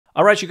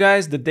Alright you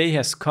guys, the day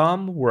has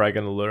come where I'm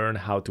gonna learn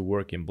how to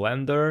work in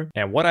Blender,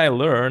 and what I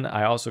learn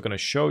I also gonna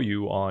show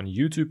you on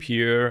YouTube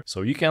here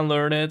so you can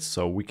learn it,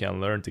 so we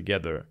can learn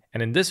together.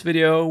 And in this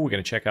video we're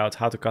gonna check out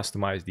how to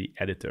customize the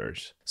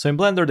editors. So in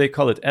Blender they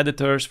call it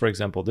editors. For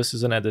example, this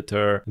is an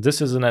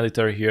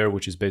editor here,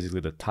 which is basically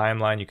the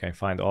timeline you can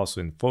find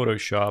also in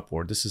Photoshop,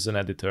 or this is an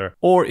editor.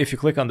 Or if you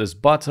click on this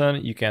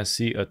button you can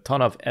see a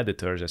ton of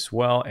editors as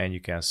well, and you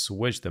can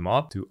switch them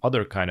up to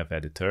other kind of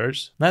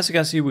editors. And as you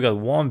can see, we got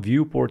one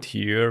viewport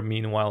here.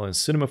 Meanwhile in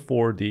Cinema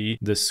 4D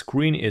the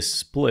screen is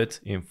split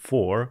in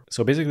 4,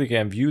 so basically you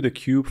can view the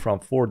cube from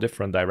 4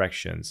 different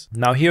directions.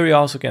 Now here you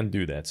also can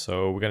do that,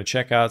 so we're going to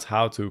check out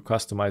how to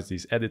customize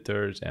these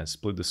editors and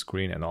split the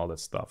screen and all that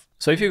stuff.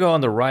 So if you go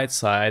on the right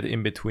side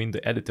in between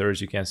the editors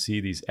you can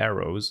see these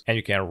arrows, and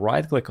you can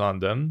right click on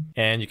them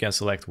and you can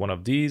select one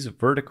of these,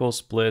 vertical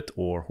split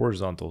or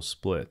horizontal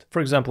split.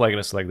 For example, I'm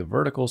going to select the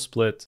vertical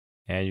split,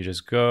 and you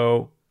just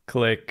go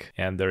click,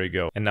 and there you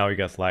go. And now you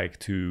got like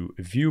 2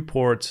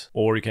 viewports,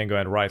 or you can go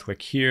and right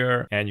click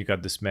here and you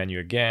got this menu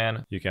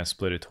again. You can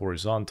split it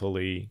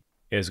horizontally.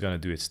 It's gonna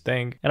do its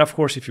thing. And of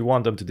course, if you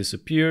want them to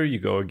disappear, you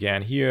go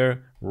again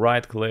here,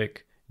 right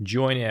click,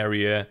 join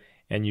area,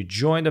 and you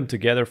join them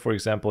together. For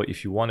example,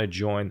 if you want to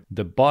join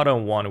the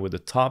bottom one with the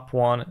top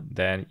one,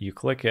 then you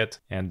click it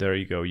and there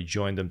you go, you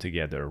join them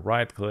together.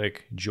 Right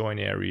click, join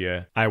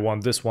area. I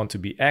want this one to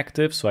be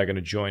active, so I'm going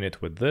to join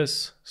it with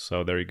this.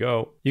 So there you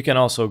go. You can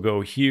also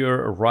go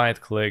here, right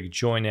click,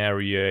 join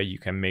area. You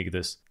can make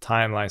this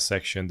timeline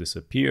section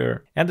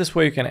disappear. And this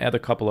way you can add a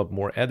couple of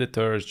more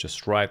editors.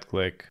 Just right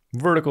click,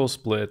 vertical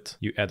split,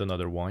 you add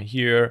another one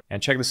here.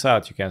 And check this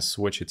out, you can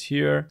switch it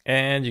here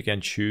and you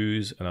can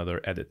choose another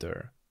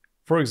editor.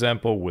 For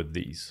example, with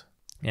these.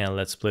 And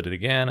let's split it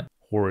again,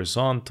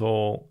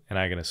 horizontal, and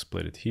I'm gonna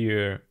split it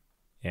here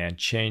and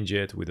change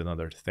it with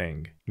another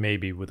thing,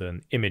 maybe with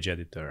an image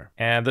editor.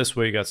 And this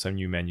way you got some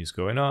new menus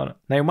going on.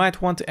 Now you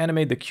might want to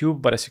animate the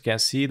cube, but as you can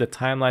see, the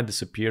timeline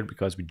disappeared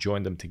because we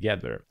joined them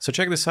together. So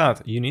check this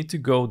out, you need to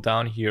go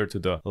down here to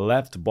the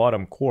left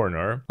bottom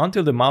corner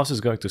until the mouse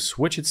is going to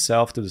switch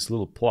itself to this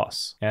little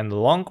plus, and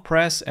long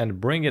press and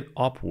bring it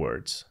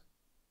upwards.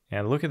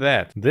 And look at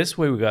that. This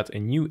way we got a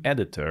new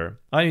editor.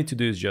 All you need to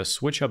do is just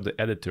switch up the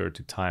editor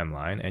to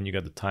timeline and you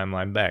got the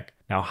timeline back.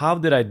 Now, how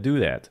did I do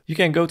that? You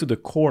can go to the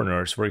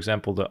corners, for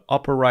example, the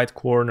upper right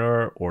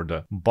corner or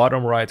the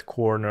bottom right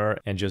corner,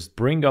 and just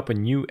bring up a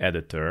new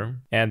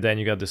editor. And then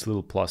you got this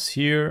little plus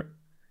here,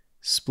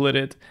 split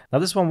it. Now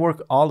this won't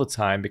work all the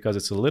time because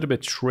it's a little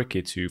bit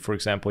tricky to, for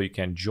example, you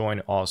can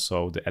join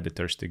also the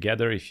editors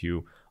together if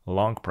you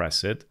long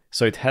press it.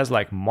 So it has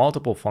like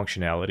multiple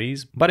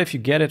functionalities, but if you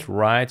get it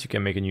right, you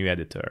can make a new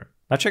editor.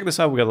 Now check this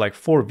out, we got like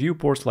 4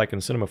 viewports like in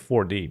Cinema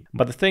 4D.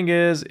 But the thing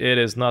is, it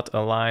is not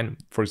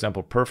aligned, for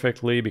example,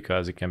 perfectly,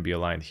 because it can be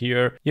aligned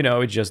here. You know,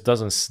 it just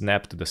doesn't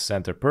snap to the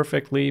center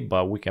perfectly,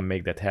 but we can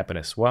make that happen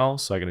as well.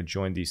 So I'm gonna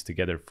join these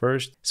together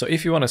first. So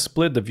if you wanna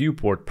split the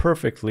viewport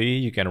perfectly,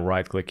 you can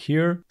right click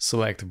here,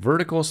 select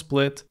vertical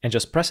split, and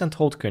just press and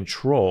hold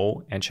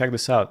Control, and check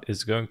this out,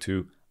 it's going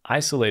to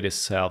isolate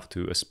itself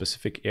to a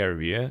specific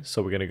area.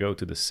 So we're gonna go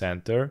to the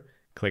center,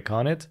 click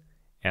on it,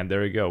 and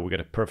there you go, we got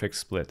a perfect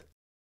split.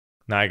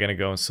 Now I'm gonna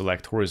go and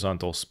select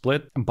horizontal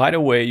split. And by the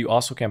way, you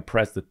also can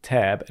press the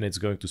tab and it's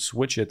going to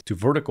switch it to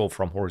vertical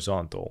from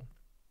horizontal.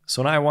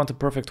 So now I want a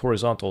perfect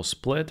horizontal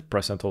split,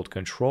 press and hold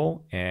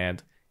Control,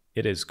 and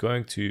it is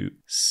going to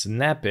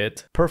snap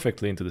it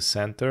perfectly into the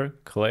center,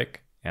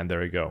 click, and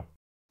there you go.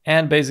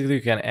 And basically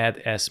you can add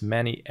as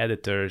many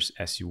editors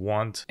as you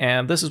want.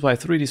 And this is why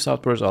 3D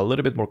softwares are a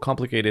little bit more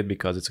complicated,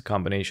 because it's a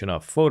combination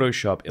of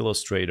Photoshop,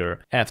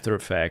 Illustrator, After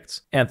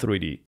Effects, and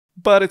 3D.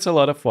 But it's a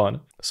lot of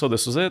fun. So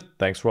this was it.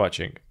 Thanks for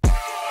watching.